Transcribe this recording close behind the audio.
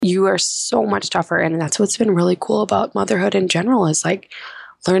you are so much tougher. And that's what's been really cool about motherhood in general is like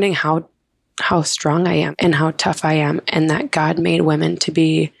learning how strong I am and how tough I am, and that God made women to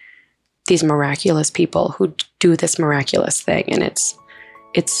be these miraculous people who do this miraculous thing. And it's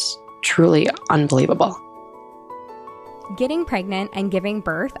truly unbelievable. Getting pregnant and giving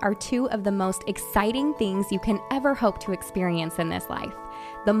birth are two of the most exciting things you can ever hope to experience in this life.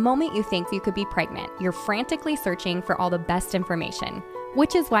 The moment you think you could be pregnant, you're frantically searching for all the best information,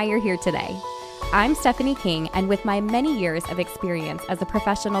 which is why you're here today. I'm Stephanie King, and with my many years of experience as a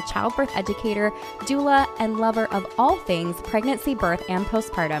professional childbirth educator, doula, and lover of all things pregnancy, birth, and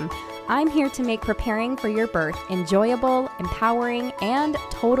postpartum, I'm here to make preparing for your birth enjoyable, empowering, and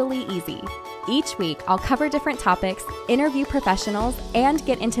totally easy. Each week, I'll cover different topics, interview professionals, and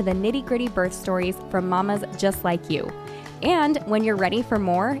get into the nitty-gritty birth stories from mamas just like you. And when you're ready for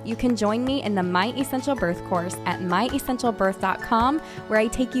more, you can join me in the My Essential Birth course at myessentialbirth.com, where I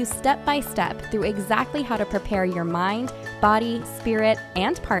take you step by step through exactly how to prepare your mind, body, spirit,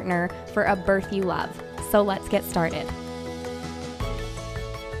 and partner for a birth you love. So let's get started.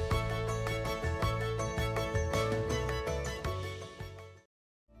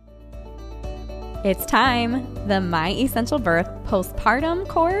 It's time! The My Essential Birth postpartum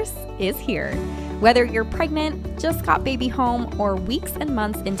course is here. Whether you're pregnant, just got baby home, or weeks and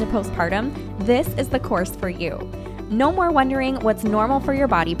months into postpartum, this is the course for you. No more wondering what's normal for your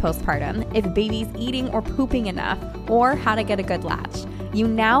body postpartum, if baby's eating or pooping enough, or how to get a good latch. You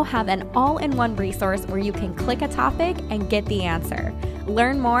now have an all-in-one resource where you can click a topic and get the answer.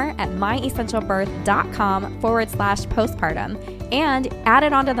 Learn more at myessentialbirth.com/postpartum and add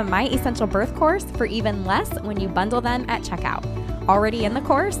it onto the My Essential Birth course for even less when you bundle them at checkout. Already in the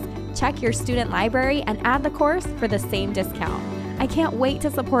course? Check your student library and add the course for the same discount. I can't wait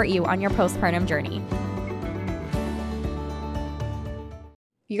to support you on your postpartum journey.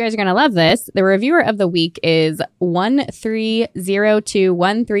 You guys are going to love this. The reviewer of the week is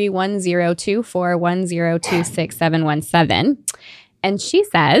 130213102410261717. And she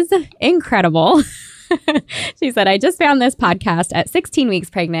says, incredible. She said, I just found this podcast at 16 weeks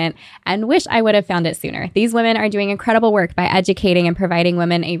pregnant and wish I would have found it sooner. These women are doing incredible work by educating and providing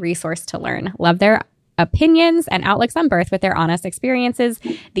women a resource to learn. Love their opinions and outlooks on birth with their honest experiences.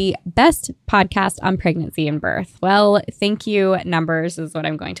 The best podcast on pregnancy and birth. Well, thank you, Numbers is what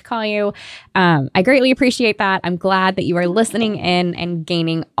I'm going to call you. I greatly appreciate that. I'm glad that you are listening in and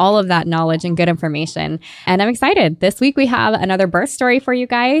gaining all of that knowledge and good information. And I'm excited. This week we have another birth story for you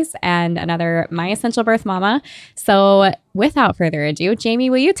guys and another My Essential Birth Mama. So without further ado, Jamie,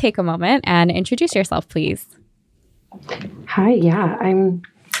 will you take a moment and introduce yourself, please? Hi,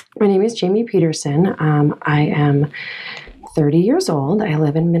 my name is Jamie Peterson. I am 30 years old. I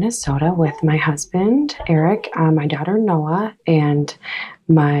live in Minnesota with my husband, Eric, my daughter, Noah, and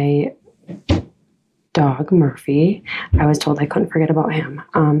my dog, Murphy. I was told I couldn't forget about him.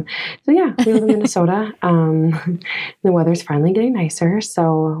 We live in Minnesota. The weather's finally getting nicer.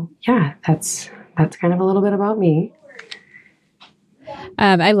 So yeah, that's kind of a little bit about me.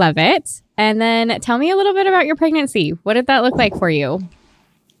 I love it. And then tell me a little bit about your pregnancy. What did that look like for you?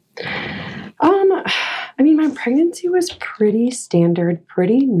 My pregnancy was pretty standard,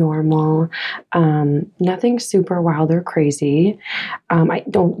 pretty normal. Nothing super wild or crazy. I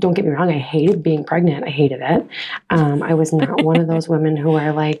don't get me wrong. I hated being pregnant. I hated it. I was not one of those women who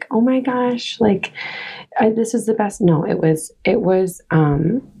are like, oh my gosh, this is the best. No, it was, there was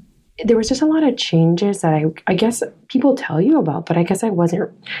just a lot of changes that I guess people tell you about, but I guess I wasn't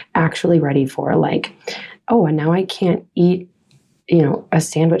actually ready for, and now I can't eat a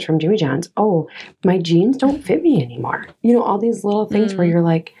sandwich from Jimmy John's. Oh, my jeans don't fit me anymore. All these little things where you're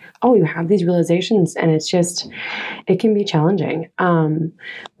like, oh, you have these realizations, and it can be challenging.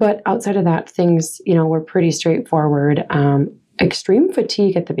 But outside of that, things, were pretty straightforward. Extreme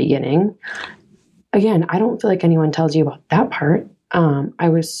fatigue at the beginning. Again, I don't feel like anyone tells you about that part. I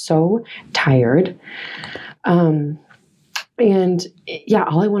was so tired. All I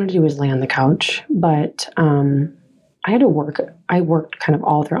wanted to do was lay on the couch, but, I had to work. I worked kind of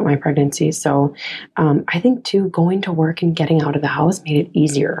all throughout my pregnancy. So I think too, going to work and getting out of the house made it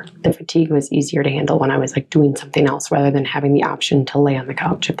easier. The fatigue was easier to handle when I was doing something else rather than having the option to lay on the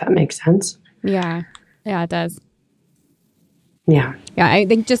couch, if that makes sense. Yeah. Yeah, it does. Yeah. Yeah. I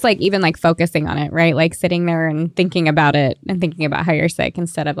think just even focusing on it, right? Sitting there and thinking about it and thinking about how you're sick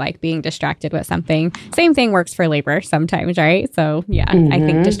instead of being distracted with something. Same thing works for labor sometimes, right? So yeah, I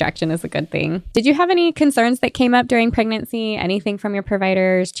think distraction is a good thing. Did you have any concerns that came up during pregnancy? Anything from your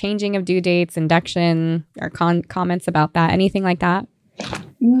providers, changing of due dates, induction, or comments about that? Anything like that?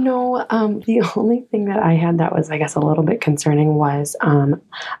 No, the only thing that I had that was, I guess, a little bit concerning was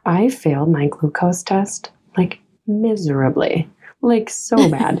I failed my glucose test like miserably, like so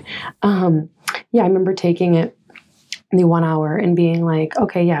bad. Yeah, I remember taking it the 1 hour and being like,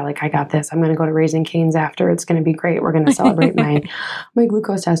 okay, yeah, like I got this. I'm going to go to Raising Cane's after. It's going to be great. We're going to celebrate my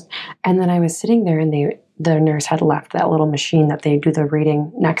glucose test. And then I was sitting there and the nurse had left that little machine that they do the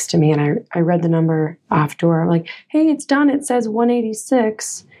reading next to me. And I read the number off to her. I'm like, hey, it's done. It says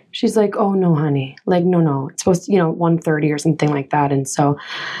 186. She's like, oh, no, honey. Like, no. It's supposed to, 130 or something like that. And so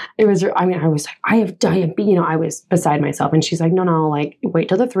it was, I was like, I have diabetes. I was beside myself. And she's like, no, like, wait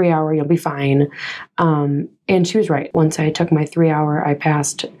till the 3 hour. You'll be fine. And she was right. Once I took my 3 hour, I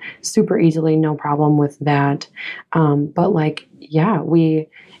passed super easily. No problem with that. But like, yeah, we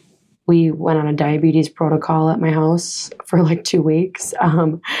went on a diabetes protocol at my house for like 2 weeks.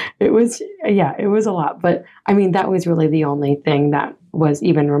 It was a lot. But I mean, that was really the only thing that was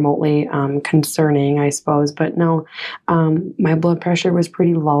even remotely concerning, I suppose. But no, my blood pressure was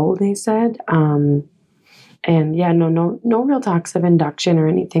pretty low, they said. And yeah, no real talks of induction or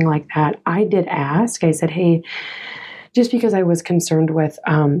anything like that. I did ask. I said, hey, just because I was concerned with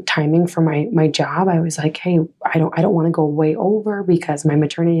timing for my job, I was like, hey, I don't want to go way over because my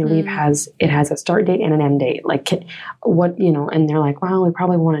maternity leave has a start date and an end date. Like what, and they're like, well, we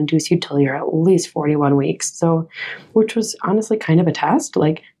probably won't induce you till you're at least 41 weeks. So, which was honestly kind of a test.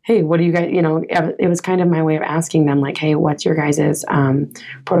 Like, hey, what do you guys, it was kind of my way of asking them like, hey, what's your guys'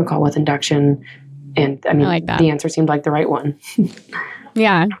 protocol with induction? And I mean, I like that. The answer seemed like the right one.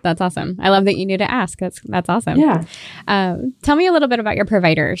 Yeah, that's awesome. I love that you knew to ask. That's awesome. Yeah. Tell me a little bit about your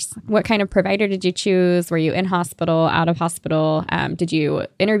providers. What kind of provider did you choose? Were you in hospital, out of hospital? Did you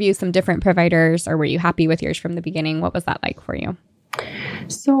interview some different providers, or were you happy with yours from the beginning? What was that like for you?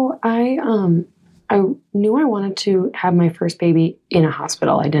 So I knew I wanted to have my first baby in a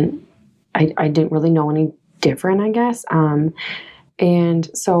hospital. I didn't really know any different, I guess. And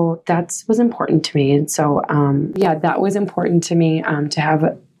so that was important to me. And so, that was important to me, to have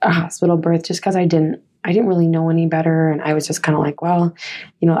a hospital birth just because I didn't really know any better. And I was just kind of like, well,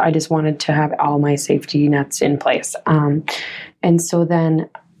 I just wanted to have all my safety nets in place. And so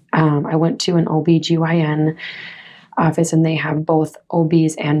then, I went to an OBGYN office and they have both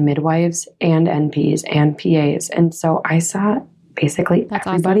OBs and midwives and NPs and PAs. And so I saw basically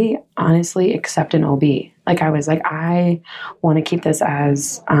everybody, awesome. Honestly, except an OB. Like I was like, I want to keep this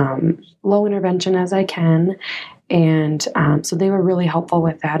as low intervention as I can. And so they were really helpful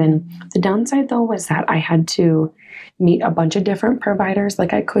with that. And the downside, though, was that I had to meet a bunch of different providers.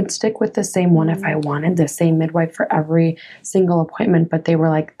 Like I could stick with the same one if I wanted, the same midwife for every single appointment. But they were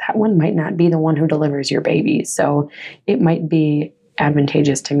like, that one might not be the one who delivers your baby. So it might be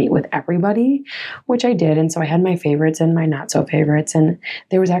advantageous to meet with everybody, which I did. And so I had my favorites and my not so favorites. And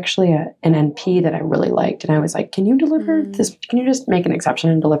there was actually an NP that I really liked. And I was like, can you deliver this? Can you just make an exception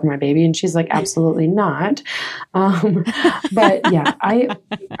and deliver my baby? And she's like, absolutely not. But yeah, I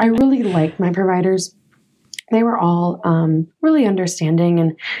really liked my providers. They were all really understanding.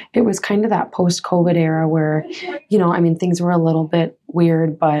 And it was kind of that post-COVID era where, things were a little bit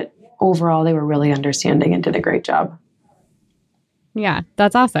weird, but overall they were really understanding and did a great job. Yeah,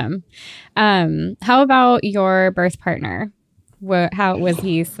 that's awesome. How about your birth partner? How was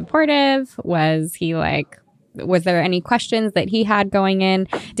he supportive? Was there any questions that he had going in?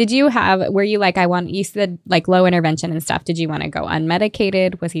 Were you like, you said like low intervention and stuff. Did you want to go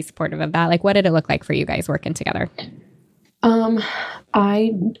unmedicated? Was he supportive of that? Like, what did it look like for you guys working together?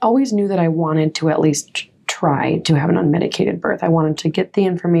 I always knew that I wanted to at least try to have an unmedicated birth. I wanted to get the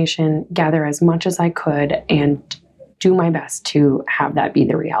information, gather as much as I could, and do my best to have that be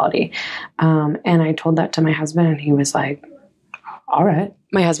the reality. And I told that to my husband and he was like, all right.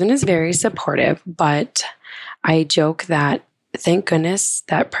 My husband is very supportive, but I joke that thank goodness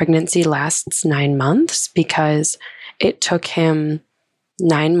that pregnancy lasts 9 months because it took him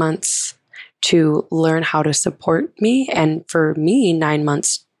 9 months to learn how to support me. And for me, 9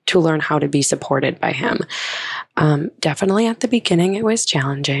 months to learn how to be supported by him. Definitely at the beginning, it was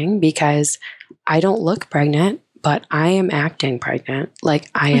challenging because I don't look pregnant, but I am acting pregnant. Like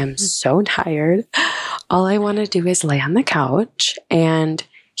I am so tired. All I want to do is lay on the couch and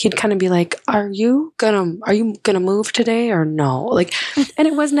he'd kind of be like, are you gonna move today or no? Like, and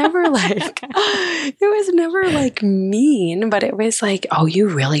it was never like mean, but it was like, oh, you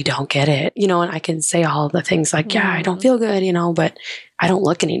really don't get it. And I can say all the things like, yeah, I don't feel good, but I don't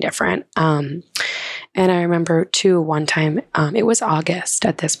look any different. And I remember too, one time, it was August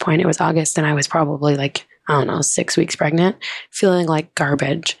at this point. It was August and I was probably like I don't know, 6 weeks pregnant, feeling like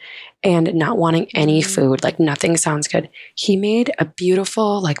garbage and not wanting any food, like nothing sounds good. He made a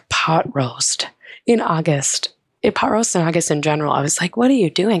beautiful like pot roast in August. A pot roast in August in general. I was like, what are you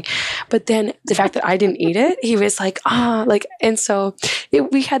doing? But then the fact that I didn't eat it, he was like, and so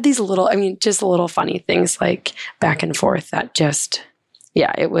we had these little, just little funny things like back and forth that just,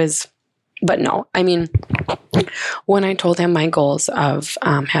 yeah, it was, but no, when I told him my goals of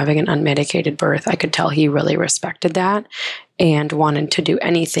having an unmedicated birth, I could tell he really respected that and wanted to do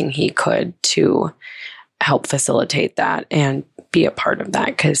anything he could to help facilitate that and be a part of that.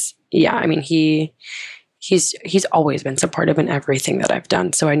 Because, yeah, he's always been supportive in everything that I've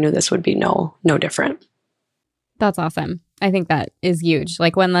done. So I knew this would be no different. That's awesome. I think that is huge.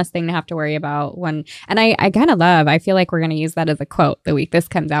 Like one less thing to have to worry about and I kind of love, I feel like we're going to use that as a quote the week this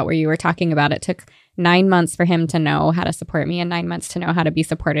comes out, where you were talking about it took 9 months for him to know how to support me and 9 months to know how to be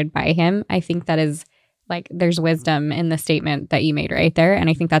supported by him. I think that is like, there's wisdom in the statement that you made right there. And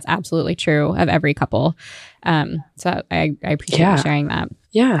I think that's absolutely true of every couple. So I appreciate you sharing that.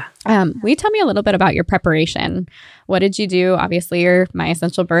 Yeah. Will you tell me a little bit about your preparation? What did you do? Obviously, you're my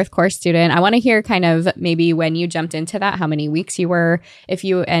Essential Birth Course student. I want to hear kind of maybe when you jumped into that, how many weeks you were, if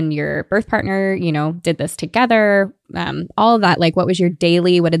you and your birth partner, did this together, all of that. Like, what was your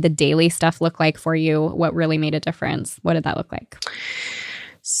daily? What did the daily stuff look like for you? What really made a difference? What did that look like?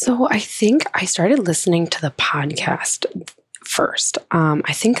 So I think I started listening to the podcast first.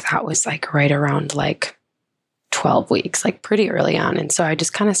 I think that was like right around like 12 weeks, like pretty early on. And so I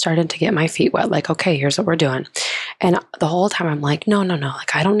just kind of started to get my feet wet, like, okay, here's what we're doing. And the whole time I'm like, no,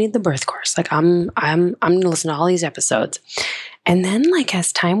 like I don't need the birth course. Like I'm going to listen to all these episodes. And then like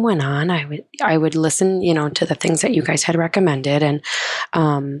as time went on, I would listen, to the things that you guys had recommended.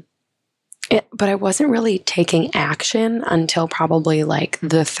 And, but I wasn't really taking action until probably like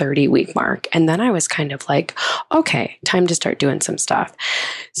the 30-week mark. And then I was kind of like, okay, time to start doing some stuff.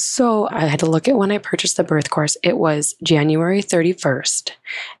 So I had to look at when I purchased the birth course. It was January 31st.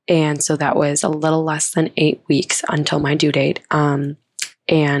 And so that was a little less than 8 weeks until my due date. And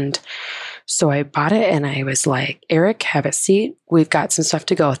so I bought it and I was like, Eric, have a seat. We've got some stuff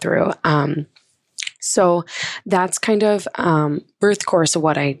to go through. So that's kind of birth course of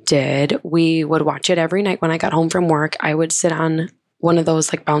what I did. We would watch it every night when I got home from work. I would sit on one of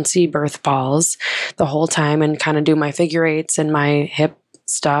those like bouncy birth balls the whole time and kind of do my figure eights and my hip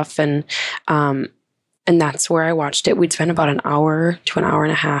stuff. And that's where I watched it. We'd spend about an hour to an hour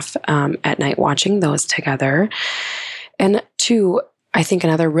and a half at night watching those together. And I think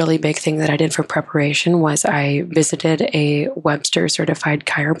another really big thing that I did for preparation was I visited a Webster certified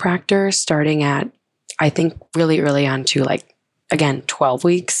chiropractor starting at, I think, really early on to like, again, 12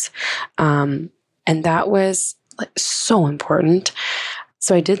 weeks. And that was like so important.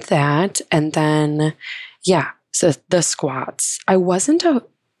 So I did that. And then, so the squats. I wasn't a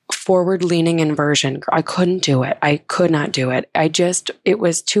forward leaning inversion. I couldn't do it. I could not do it. It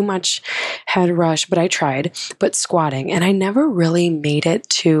was too much head rush, but I tried. But squatting, and I never really made it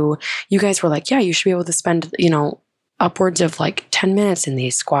to, you guys were like, yeah, you should be able to spend, upwards of like 10 minutes in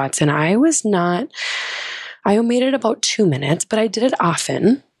these squats. And I made it about 2 minutes, but I did it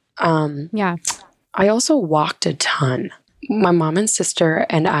often. I also walked a ton. My mom and sister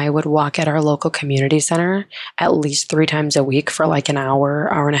and I would walk at our local community center at least 3 times a week for like an hour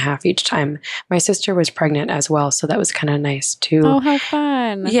and a half each time. My sister was pregnant as well, so that was kind of nice too. Oh, how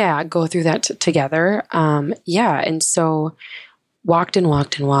fun. Yeah, go through that together. And so walked.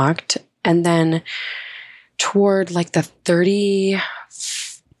 And then toward like the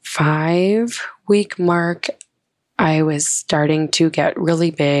 35-week mark, I was starting to get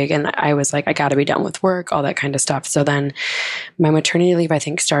really big and I was like, I got to be done with work, all that kind of stuff. So then my maternity leave, I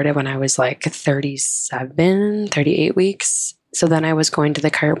think, started when I was like 38 weeks. So then I was going to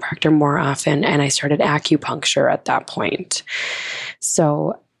the chiropractor more often and I started acupuncture at that point.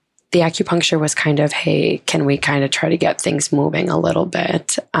 So the acupuncture was kind of, hey, can we kind of try to get things moving a little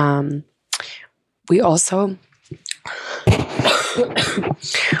bit? We also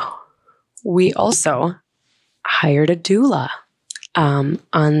hired a doula on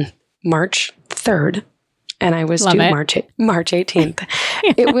March 3rd, and I was due March 18th.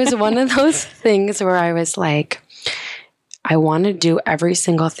 It was one of those things where I was like, I want to do every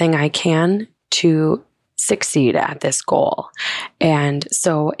single thing I can to succeed at this goal. And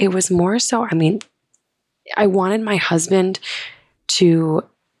so it was more so, I wanted my husband to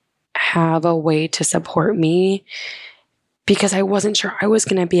have a way to support me because I wasn't sure I was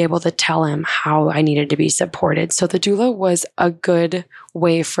going to be able to tell him how I needed to be supported. So the doula was a good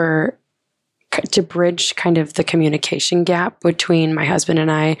way to bridge kind of the communication gap between my husband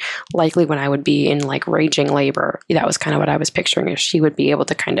and I, likely when I would be in like raging labor. That was kind of what I was picturing, if she would be able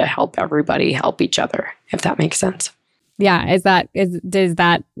to kind of help everybody help each other, if that makes sense. Yeah. Was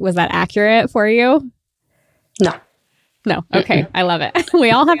that accurate for you? No. No. Okay. I love it.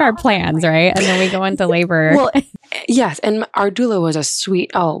 We all have our plans, right? And then we go into labor. Well, yes. And our doula was a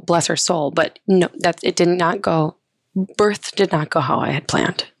sweet, oh, bless her soul. But no, it did not go, birth did not go how I had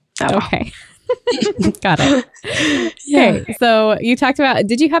planned at all. Got it. Yeah. Okay. So you talked about,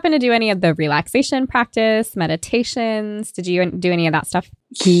 did you happen to do any of the relaxation practice, meditations? Did you do any of that stuff?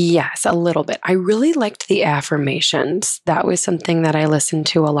 Yes, a little bit. I really liked the affirmations. That was something that I listened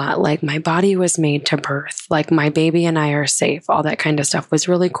to a lot. Like, my body was made to birth. Like, my baby and I are safe. All that kind of stuff was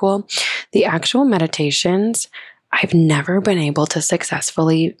really cool. The actual meditations, I've never been able to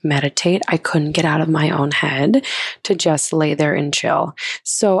successfully meditate. I couldn't get out of my own head to just lay there and chill.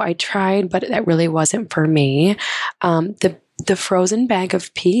 So I tried, but that really wasn't for me. The frozen bag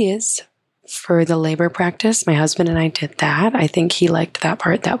of peas for the labor practice, my husband and I did that. I think he liked that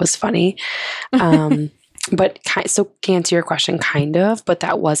part. That was funny. But so to answer your question, kind of, but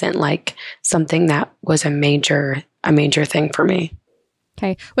that wasn't like something that was a major thing for me.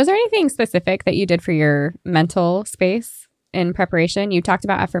 Okay. Was there anything specific that you did for your mental space in preparation? You talked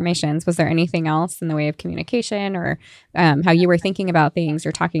about affirmations. Was there anything else in the way of communication or how you were thinking about things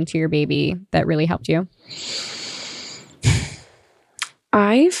or talking to your baby that really helped you?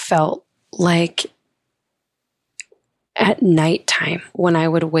 I felt like at nighttime, when I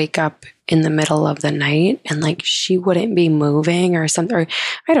would wake up in the middle of the night and like she wouldn't be moving or something, or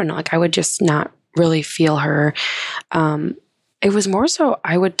I don't know, like I would just not really feel her. It was more so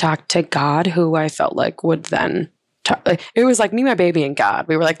I would talk to God, who I felt like would then talk. Like, it was like me, my baby, and God.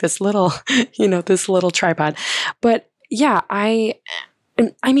 We were like this little, this little tripod. But yeah, I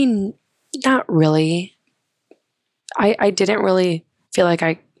mean, not really. I didn't really feel like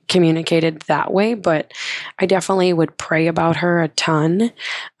I communicated that way, but I definitely would pray about her a ton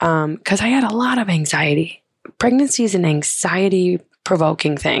because I had a lot of anxiety. Pregnancy is an anxiety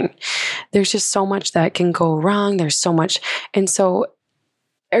provoking thing. There's just so much that can go wrong. There's so much. And so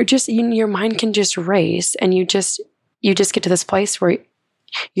your mind can just race and you just get to this place where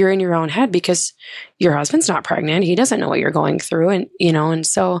you're in your own head because your husband's not pregnant. He doesn't know what you're going through. And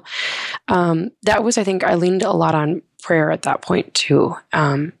so that was, I think I leaned a lot on prayer at that point too.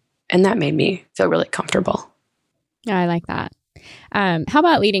 And that made me feel really comfortable. Yeah, I like that. How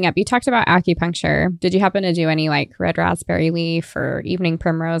about leading up? You talked about acupuncture. Did you happen to do any like red raspberry leaf or evening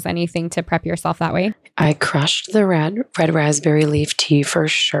primrose, anything to prep yourself that way? I crushed the red raspberry leaf tea for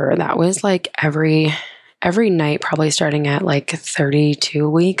sure. That was like every night, probably starting at like 32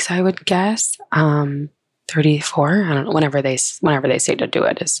 weeks, I would guess. 34. I don't know. Whenever they say to do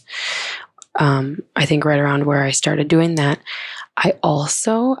it is, I think right around where I started doing that. I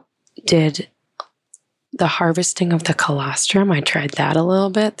also did the harvesting of the colostrum. I tried that a little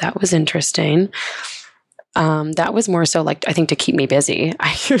bit. That was interesting. That was more so like, I think, to keep me busy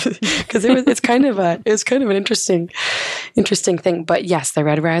because it's kind of an interesting thing. But yes, the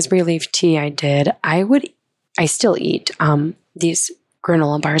red raspberry leaf tea I did. I still eat these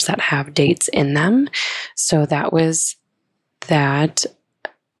granola bars that have dates in them. So that was that.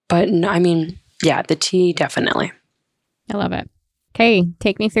 But no, I mean, yeah, the tea, definitely. I love it. Okay,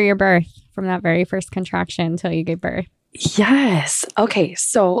 take me through your birth from that very first contraction until you gave birth. Yes. Okay.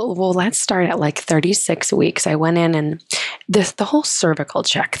 So, let's start at like 36 weeks. I went in and the whole cervical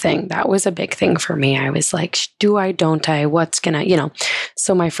check thing, that was a big thing for me. I was like, do I, don't I, what's gonna,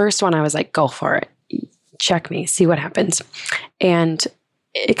 so my first one, I was like, go for it. Check me, see what happens. And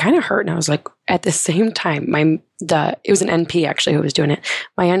it kind of hurt. And I was like, at the same time, it was an NP actually who was doing it.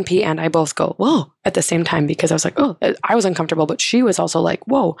 My NP and I both go, whoa, at the same time, because I was like, oh, I was uncomfortable, but she was also like,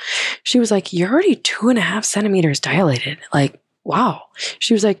 whoa. She was like, you're already 2.5 centimeters dilated. Like, wow.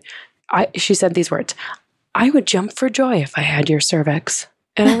 She was like, she said these words, I would jump for joy if I had your cervix.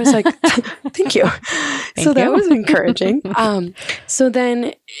 And I was like, thank you. That was encouraging. So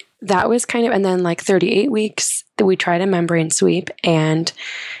then that was kind of, and then like 38 weeks that we tried a membrane sweep, and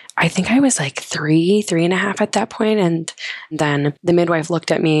I think I was like 3.5 at that point. And then the midwife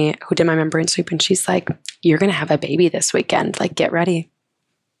looked at me who did my membrane sweep, and she's like, you're going to have a baby this weekend. Like, get ready.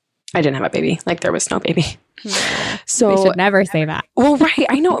 I didn't have a baby. Like, there was no baby. Yeah. So they should never say that. Well, right.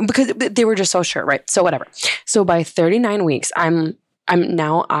 I know, because they were just so sure. Right. So whatever. So by 39 weeks, I'm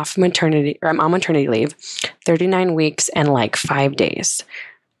now off maternity, or I'm on maternity leave, 39 weeks and like 5 days.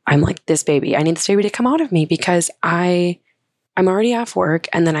 I'm like, I need this baby to come out of me because I'm already off work,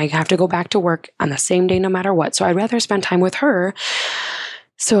 and then I have to go back to work on the same day no matter what. So I'd rather spend time with her.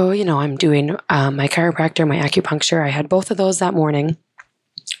 So, I'm doing my chiropractor, my acupuncture. I had both of those that morning.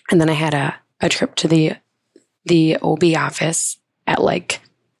 And then I had a trip to the OB office at like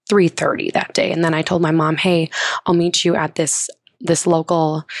 3:30 that day. And then I told my mom, hey, I'll meet you at this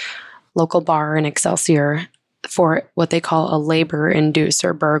local bar in Excelsior for what they call a labor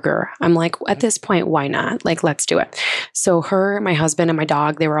inducer burger. I'm like, at this point, why not? Like, let's do it. So her, my husband, and my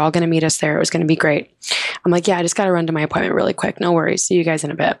dog, they were all going to meet us there. It was going to be great. I'm like, yeah, I just got to run to my appointment really quick. No worries. See you guys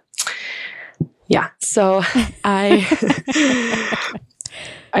in a bit. Yeah. So I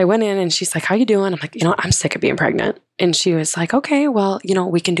went in and she's like, how you doing? I'm like, I'm sick of being pregnant. And she was like, okay, well,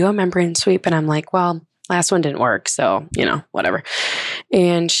 we can do a membrane sweep. And I'm like, well, last one didn't work. So, whatever.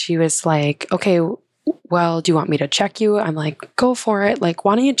 And she was like, okay, well, do you want me to check you? I'm like, go for it. Like,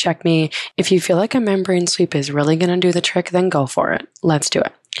 why don't you check me? If you feel like a membrane sweep is really going to do the trick, then go for it. Let's do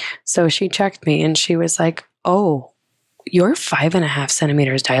it. So she checked me and she was like, oh, you're 5.5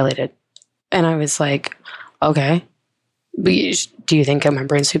 centimeters dilated. And I was like, okay, do you think a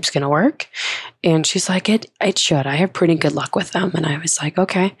membrane sweep's going to work? And she's like, it should. I have pretty good luck with them. And I was like,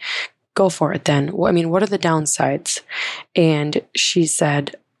 okay, go for it then. I mean, what are the downsides? And she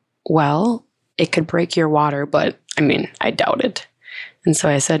said, well, it could break your water, but I mean, I doubt it. And so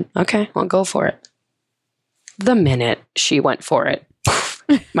I said, okay, well, go for it. The minute she went for it,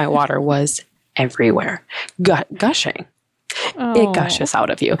 my water was everywhere, gushing. Oh. It gushes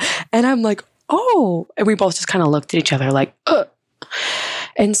out of you. And I'm like, oh, and we both just kind of looked at each other like, ugh.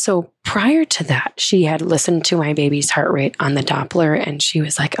 And so prior to that, she had listened to my baby's heart rate on the Doppler and she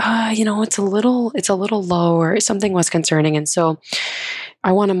was like, it's a little low or something was concerning. And so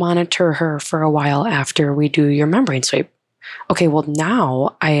I want to monitor her for a while after we do your membrane sweep. Okay, well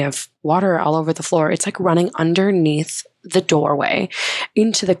now I have water all over the floor. It's like running underneath the doorway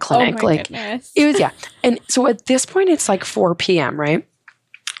into the clinic. Oh my goodness. It was, yeah. And so at this point it's like 4 p.m., right?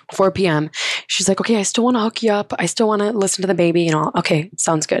 4 p.m. She's like, okay, I still want to hook you up. I still want to listen to the baby, Okay,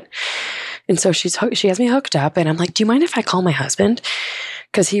 sounds good. And so she has me hooked up and I'm like, do you mind if I call my husband?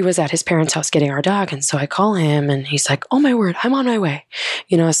 Because he was at his parents' house getting our dog. And so I call him and he's like, oh my word, I'm on my way.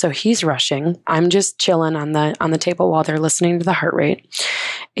 So he's rushing. I'm just chilling on the table while they're listening to the heart rate.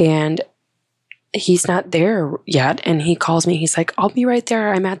 And he's not there yet. And he calls me. He's like, I'll be right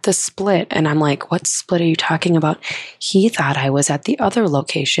there. I'm at the split. And I'm like, what split are you talking about? He thought I was at the other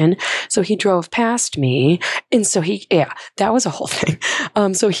location. So he drove past me. And so that was a whole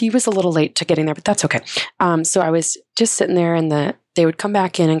thing. So he was a little late to getting there, but that's okay. So I was just sitting there and they would come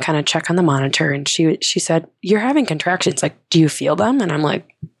back in and kind of check on the monitor. And she said, you're having contractions. Like, do you feel them? And I'm like,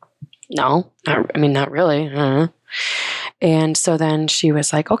 no, not really. And so then she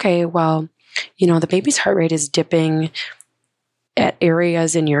was like, okay, well, the baby's heart rate is dipping at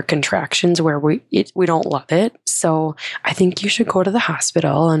areas in your contractions where we don't love it. So I think you should go to the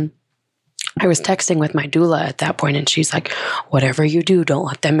hospital. And I was texting with my doula at that point and she's like, whatever you do, don't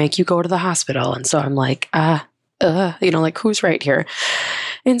let them make you go to the hospital. And so I'm like, like who's right here?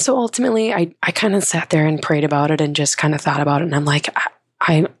 And so ultimately I kind of sat there and prayed about it and just kind of thought about it. And I'm like,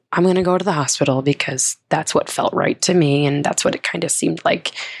 I'm going to go to the hospital because that's what felt right to me. And that's what it kind of seemed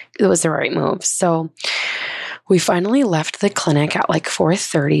like it was the right move. So we finally left the clinic at like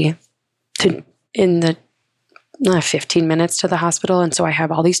 4:30 in the 15 minutes to the hospital. And so I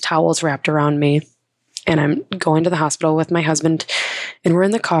have all these towels wrapped around me and I'm going to the hospital with my husband and we're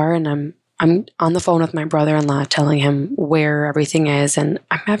in the car and I'm on the phone with my brother-in-law telling him where everything is. And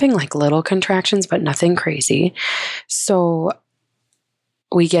I'm having like little contractions, but nothing crazy. So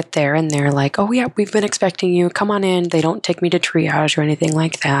we get there and they're like, oh yeah, we've been expecting you. Come on in. They don't take me to triage or anything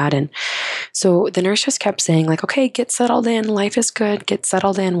like that. And so the nurse just kept saying like, okay, get settled in. Life is good. Get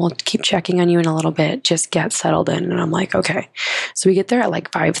settled in. We'll keep checking on you in a little bit. Just get settled in. And I'm like, okay. So we get there at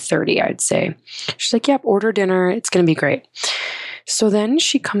like 5:30, I'd say. She's like, yep, order dinner. It's going to be great. So then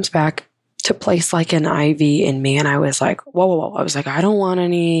she comes back to place like an IV in me. And I was like, whoa. I was like, I don't want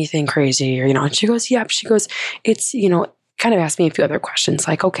anything crazy or, and she goes, yep. She goes, it's, kind of asked me a few other questions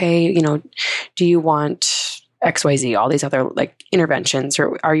like, okay, do you want XYZ, all these other like interventions,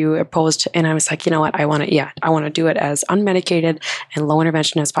 or are you opposed to, and I was like, you know what, I want to do it as unmedicated and low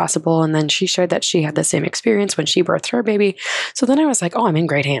intervention as possible. And then she shared that she had the same experience when she birthed her baby. So then I was like, oh, I'm in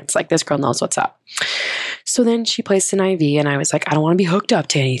great hands. Like this girl knows what's up. So then she placed an IV and I was like, I don't want to be hooked up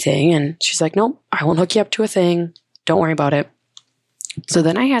to anything. And she's like, nope, I won't hook you up to a thing. Don't worry about it. So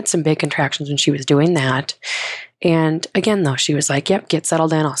then I had some big contractions when she was doing that. And again, though, she was like, yep, get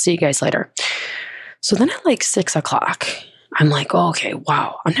settled in. I'll see you guys later. So then at like 6:00, I'm like, oh, okay,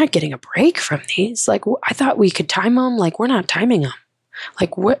 wow, I'm not getting a break from these. Like, I thought we could time them. Like, we're not timing them.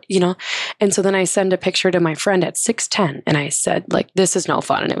 Like, what, you know? And so then I send a picture to my friend at 6:10 and I said, like, this is no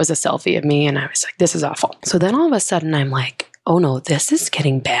fun. And it was a selfie of me. And I was like, this is awful. So then all of a sudden I'm like, oh no, this is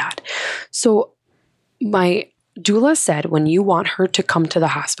getting bad. So my doula said, when you want her to come to the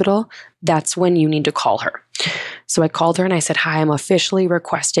hospital, that's when you need to call her. So I called her and I said, hi, I'm officially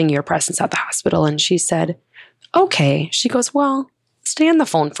requesting your presence at the hospital. And she said, okay. She goes, well, stay on the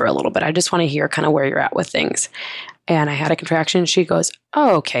phone for a little bit. I just want to hear kind of where you're at with things. And I had a contraction. She goes,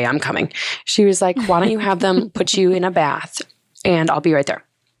 oh, okay, I'm coming. She was like, why don't you have them put you in a bath and I'll be right there.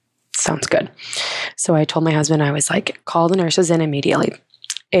 Sounds good. So I told my husband, I was like, call the nurses in immediately.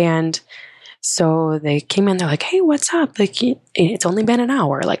 And so they came in, they're like, hey, what's up? Like, it's only been an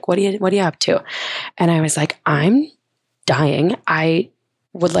hour. Like, what are you up to? And I was like, I'm dying. I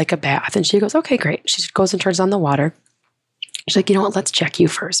would like a bath. And she goes, okay, great. She goes and turns on the water. She's like, you know what? Let's check you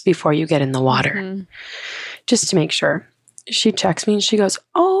first before you get in the water, just to make sure. She checks me and she goes,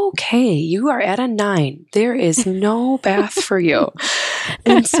 okay, you are at a 9. There is no bath for you.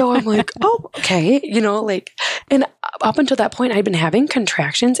 And so I'm like, oh, okay. You know, like, and up until that point, I'd been having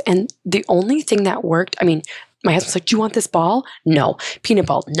contractions. And the only thing that worked, I mean, my husband's like, do you want this ball? No. Peanut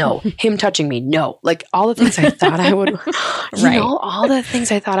ball? No. Him touching me? No. Like all the things I thought I would, you know, all the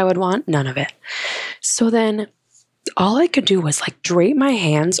things I thought I would want, none of it. So then all I could do was like drape my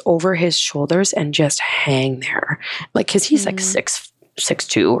hands over his shoulders and just hang there. Like, cause he's like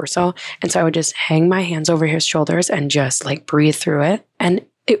 6'2" or so. And so I would just hang my hands over his shoulders and just like breathe through it. And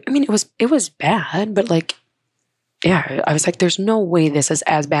it was bad, but like, yeah, I was like, there's no way this is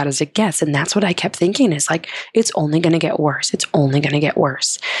as bad as it gets. And that's what I kept thinking is like, it's only going to get worse. It's only going to get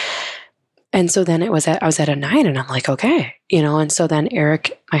worse. And so then I was at a 9 and I'm like, okay, you know? And so then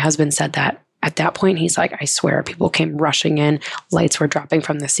Eric, my husband, said that at that point, he's like, I swear people came rushing in. Lights were dropping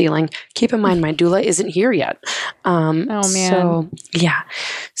from the ceiling. Keep in mind, my doula isn't here yet. Oh man. So yeah.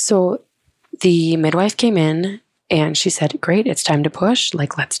 So the midwife came in and she said, great, it's time to push.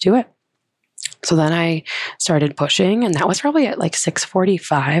 Like, let's do it. So then I started pushing and that was probably at like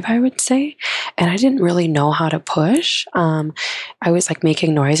 6:45, I would say. And I didn't really know how to push. I was like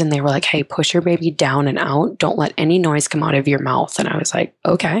making noise and they were like, hey, push your baby down and out. Don't let any noise come out of your mouth. And I was like,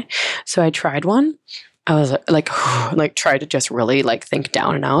 okay. So I tried one. I was like tried to just really like think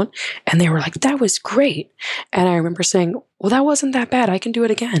down and out. And they were like, that was great. And I remember saying, well, that wasn't that bad. I can do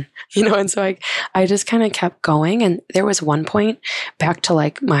it again. You know? And so I just kind of kept going. And there was one point back to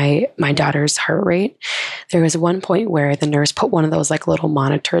like my daughter's heart rate. There was one point where the nurse put one of those like little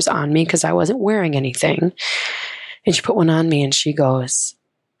monitors on me because I wasn't wearing anything. And she put one on me and she goes,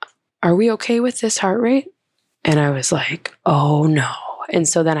 are we okay with this heart rate? And I was like, oh no. And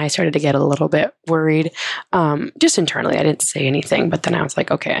so then I started to get a little bit worried, just internally. I didn't say anything, but then I was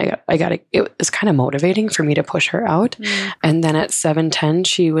like, okay, I got to, it was kind of motivating for me to push her out. And then at 7:10,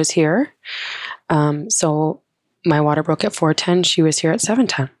 she was here. So my water broke at 4:10. She was here at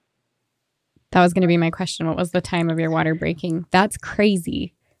 7:10. That was going to be my question. What was the time of your water breaking? That's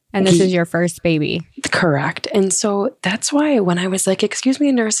crazy. And this is your first baby. Correct. And so that's why when I was like, excuse me,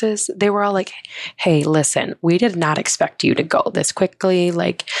 nurses, they were all like, hey, listen, we did not expect you to go this quickly.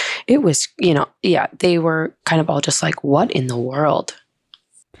 Like it was, you know, yeah, they were kind of all just like, what in the world?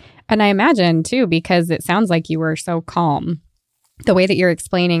 And I imagine too, because it sounds like you were so calm. The way that you're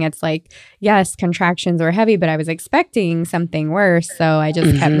explaining, it's like, yes, contractions were heavy, but I was expecting something worse. So I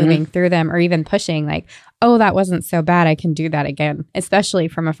just kept moving through them or even pushing like, oh, that wasn't so bad. I can do that again, especially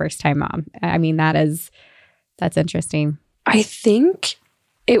from a first-time mom. I mean, that's interesting. I think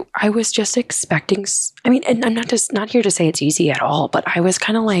I was just expecting, I mean, and I'm not here to say it's easy at all, but I was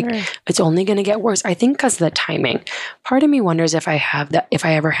kind of like, It's only going to get worse. I think because of the timing. Part of me wonders if I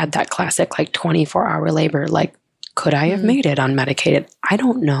ever had that classic like 24-hour labor, like, could I have made it unmedicated? I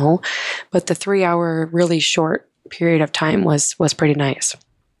don't know. But the 3-hour really short period of time was pretty nice.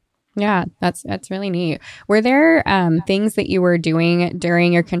 Yeah, that's really neat. Were there things that you were doing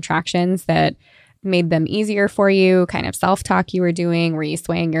during your contractions that made them easier for you? Kind of self-talk you were doing? Were you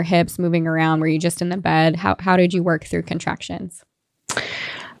swaying your hips, moving around? Were you just in the bed? How did you work through contractions?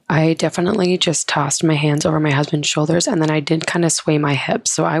 I definitely just tossed my hands over my husband's shoulders and then I did kind of sway my hips.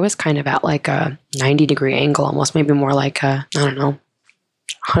 So I was kind of at like a 90-degree angle, almost maybe more like a, I don't know,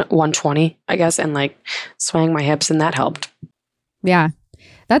 120, I guess, and like swaying my hips and that helped. Yeah.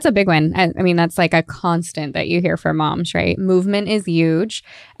 That's a big one. I mean, that's like a constant that you hear from moms, right? Movement is huge.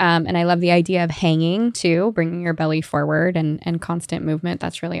 And I love the idea of hanging too, bringing your belly forward and constant movement.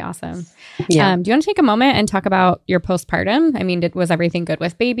 That's really awesome. Yeah. Do you want to take a moment and talk about your postpartum? I mean, was everything good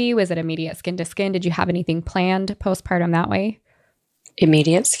with baby? Was it immediate skin to skin? Did you have anything planned postpartum that way?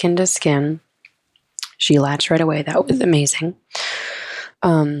 Immediate skin to skin. She latched right away. That was amazing.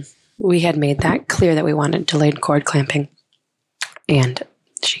 We had made that clear that we wanted delayed cord clamping. And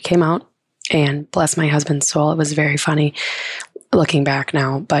she came out, and bless my husband's soul, it was very funny looking back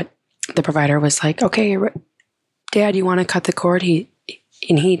now. But the provider was like, okay, Dad, you want to cut the cord? And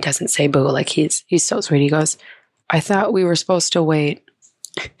he doesn't say boo. Like he's so sweet. He goes, I thought we were supposed to wait.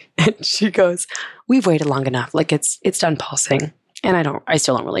 And she goes, we've waited long enough. Like it's done pulsing. And I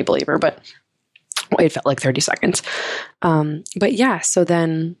still don't really believe her, but it felt like 30 seconds. But yeah, so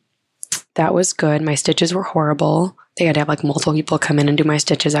then that was good. My stitches were horrible. They had to have like multiple people come in and do my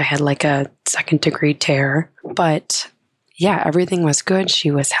stitches. I had like a 2nd-degree tear, but yeah, everything was good.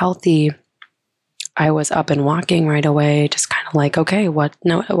 She was healthy. I was up and walking right away, just kind of like, okay, what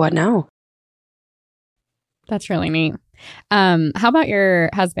now? That's really neat. How about your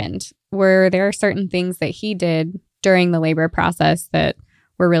husband? Were there certain things that he did during the labor process that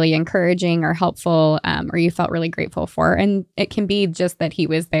were really encouraging or helpful, or you felt really grateful for? And it can be just that he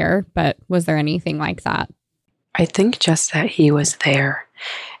was there, but was there anything like that? I think just that he was there.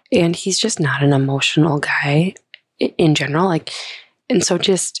 And he's just not an emotional guy in general. Like, and so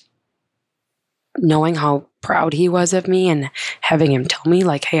just knowing how proud he was of me and having him tell me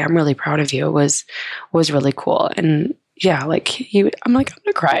like, hey, I'm really proud of you was really cool. And yeah, like I'm like, I'm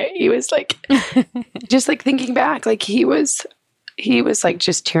gonna cry. He was like, just like thinking back, like he was like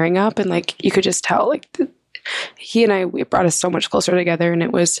just tearing up, and like you could just tell like he and I, it brought us so much closer together, and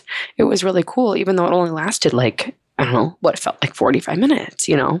it was really cool, even though it only lasted like, I don't know, what felt like 45 minutes,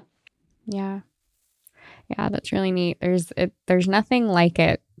 you know? Yeah. Yeah, that's really neat. There's nothing like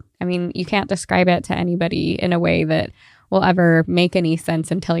it. I mean, you can't describe it to anybody in a way that will ever make any sense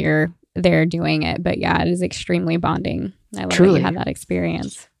until you're there doing it. But yeah, it is extremely bonding. I love that you had that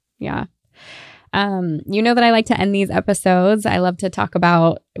experience. Yeah. You know that I like to end these episodes. I love to talk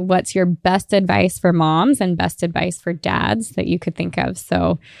about what's your best advice for moms and best advice for dads that you could think of.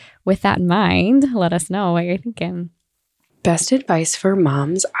 So with that in mind, let us know what you're thinking. Best advice for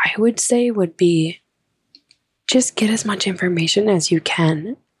moms, I would say, would be just get as much information as you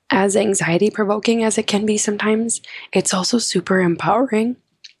can. As anxiety provoking as it can be sometimes, it's also super empowering.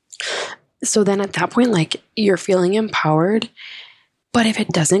 So then at that point, like you're feeling empowered, but if it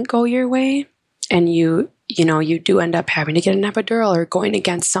doesn't go your way and you do end up having to get an epidural or going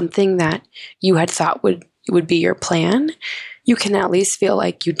against something that you had thought would be your plan, you can at least feel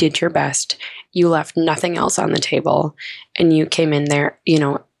like you did your best. You left nothing else on the table and you came in there,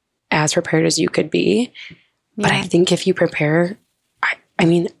 as prepared as you could be. Yeah. But I think if you prepare,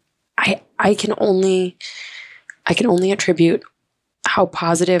 I can only attribute how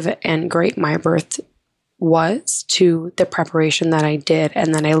positive and great my birth was to the preparation that I did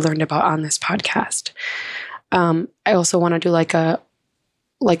and that I learned about on this podcast. I also want to do like a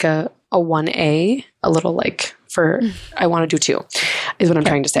 1A, a little like for, I want to do 2 is what I'm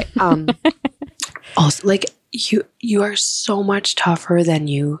trying to say. Also, like you are so much tougher than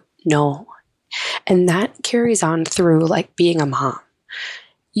you know. And that carries on through like being a mom.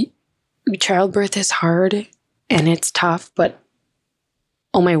 Childbirth is hard and it's tough, but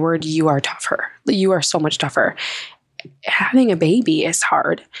oh my word, you are tougher. You are so much tougher. Having a baby is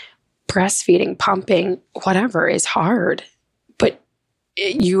hard. Breastfeeding, pumping, whatever is hard, but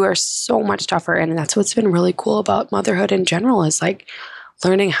you are so much tougher. And that's what's been really cool about motherhood in general is like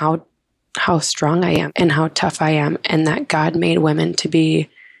learning how strong I am and how tough I am, and that God made women to be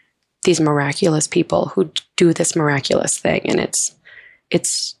these miraculous people who do this miraculous thing. And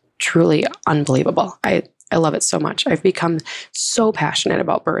it's truly unbelievable. I love it so much. I've become so passionate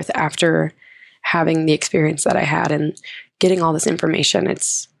about birth after having the experience that I had and getting all this information.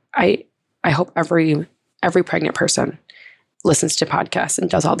 I hope every pregnant person listens to podcasts and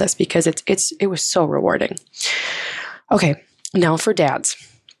does all this because it was so rewarding. Okay, now for dads.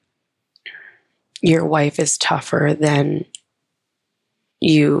 Your wife is tougher than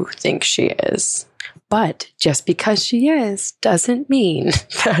you think she is. But just because she is doesn't mean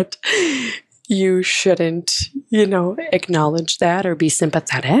that you shouldn't, acknowledge that or be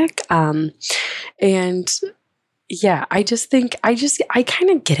sympathetic. And yeah, I kind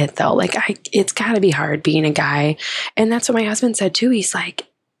of get it though. Like it's gotta be hard being a guy. And that's what my husband said too. He's like,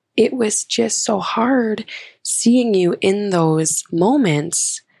 it was just so hard seeing you in those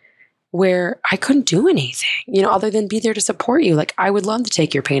moments where I couldn't do anything, other than be there to support you. Like I would love to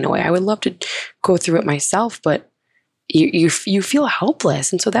take your pain away. I would love to go through it myself, but you feel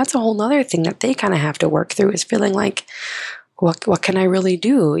helpless. And so that's a whole nother thing that they kind of have to work through is feeling like, what can I really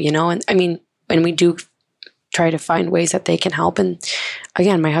do? And I mean, when we do try to find ways that they can help. And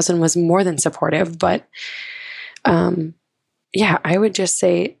again, my husband was more than supportive, but yeah, I would just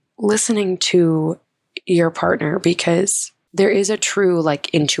say listening to your partner, because there is a true like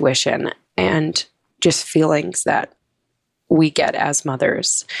intuition and just feelings that we get as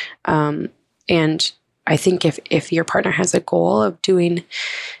mothers. And I think if your partner has a goal of doing,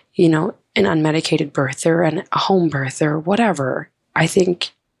 you know, an unmedicated birth or a home birth or whatever, I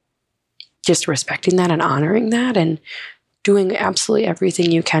think just respecting that and honoring that and doing absolutely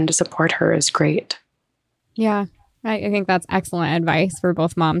everything you can to support her is great. Yeah. I think that's excellent advice for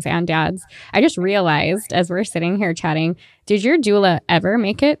both moms and dads. I just realized as we're sitting here chatting, did your doula ever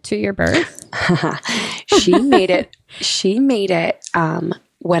make it to your birth? She made it. She made it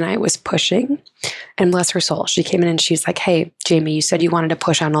when I was pushing, and bless her soul, she came in and she's like, "Hey, Jamie, you said you wanted to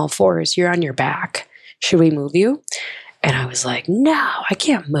push on all fours. You're on your back. Should we move you?" And I was like, "No, I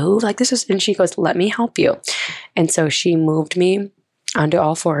can't move. Like this is," and she goes, "Let me help you." And so she moved me onto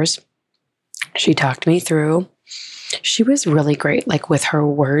all fours. She talked me through. She was really great, like with her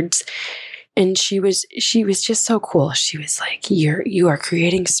words. And she was just so cool. She was like, you are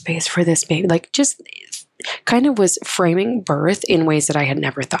creating space for this baby. Like just kind of was framing birth in ways that I had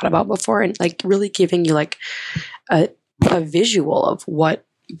never thought about before. And like really giving you like a visual of what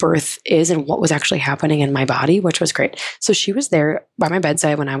birth is and what was actually happening in my body, which was great. So she was there by my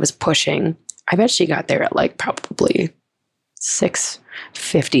bedside when I was pushing. I bet she got there at like probably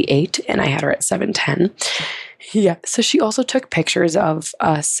 6:58 and I had her at 7:10. Yeah. So she also took pictures of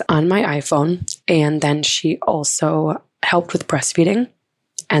us on my iPhone. And then she also helped with breastfeeding.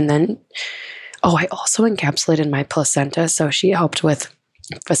 And then, I also encapsulated my placenta. So she helped with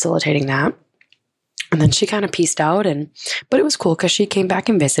facilitating that. And then she kind of pieced out. But it was cool because she came back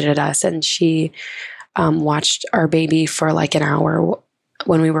and visited us and she watched our baby for like an hour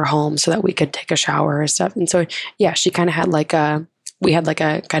when we were home so that we could take a shower and stuff. And so, yeah, she kind of had we had like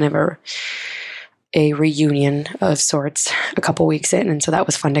a kind of a reunion of sorts a couple weeks in. And so that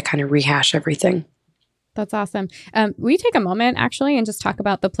was fun to kind of rehash everything. That's awesome. Will you take a moment actually and just talk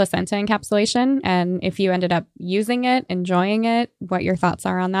about the placenta encapsulation and if you ended up using it, enjoying it, what your thoughts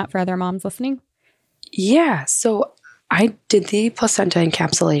are on that for other moms listening? Yeah. So I did the placenta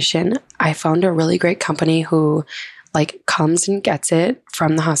encapsulation. I found a really great company who like comes and gets it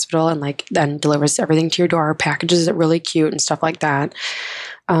from the hospital and like then delivers everything to your door, packages it really cute and stuff like that.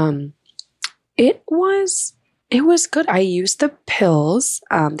 It was good. I used the pills.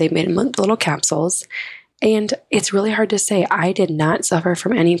 They made them little capsules. And it's really hard to say. I did not suffer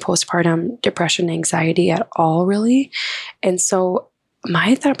from any postpartum depression, anxiety at all, really. And so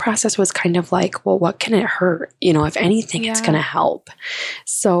my thought process was kind of like, well, what can it hurt? You know, if anything, it's going to help.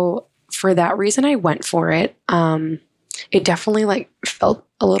 So for that reason, I went for it. It definitely like felt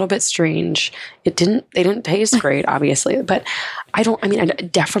a little bit strange. They didn't taste great, obviously, but I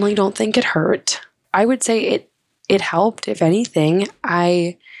definitely don't think it hurt. I would say it helped, if anything.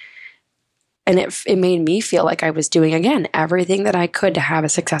 It made me feel like I was doing, again, everything that I could to have a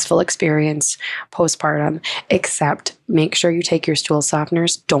successful experience postpartum, except make sure you take your stool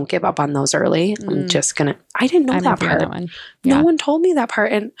softeners. Don't give up on those early. I didn't know that part. Yeah. No one told me that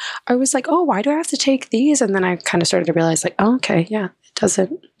part. And I was like, oh, why do I have to take these? And then I kind of started to realize like, oh, okay, yeah, it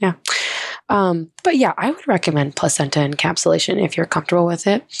doesn't. Yeah. But yeah, I would recommend placenta encapsulation if you're comfortable with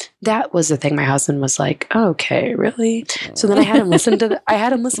it. That was the thing. My husband was like, okay, really? So then I had him listen to the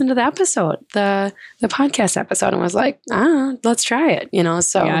episode, the podcast episode, and was like, let's try it, you know?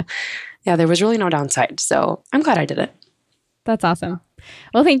 So yeah, there was really no downside. So I'm glad I did it. That's awesome.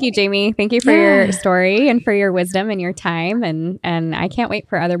 Well, thank you, Jamie. Thank you for your story and for your wisdom and your time. And I can't wait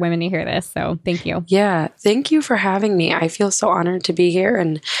for other women to hear this. So thank you. Yeah. Thank you for having me. I feel so honored to be here.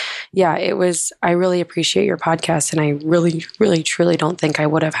 And yeah, I really appreciate your podcast. And I really, really, truly don't think I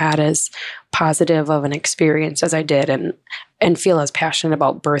would have had as positive of an experience as I did and feel as passionate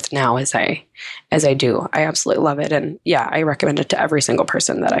about birth now as I do. I absolutely love it. And yeah, I recommend it to every single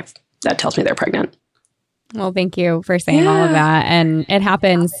person that tells me they're pregnant. Well, thank you for saying all of that. And it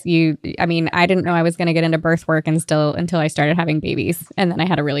happens. I didn't know I was going to get into birth work until I started having babies. And then I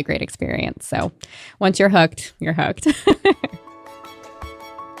had a really great experience. So once you're hooked, you're hooked.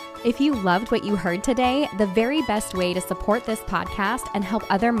 If you loved what you heard today, the very best way to support this podcast and help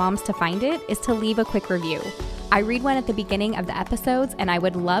other moms to find it is to leave a quick review. I read one at the beginning of the episodes, and I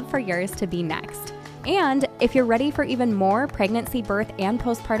would love for yours to be next. And if you're ready for even more pregnancy, birth, and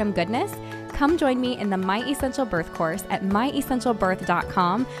postpartum goodness, come join me in the My Essential Birth course at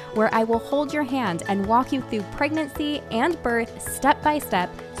myessentialbirth.com, where I will hold your hand and walk you through pregnancy and birth step by step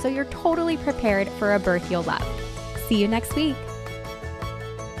so you're totally prepared for a birth you'll love. See you next week.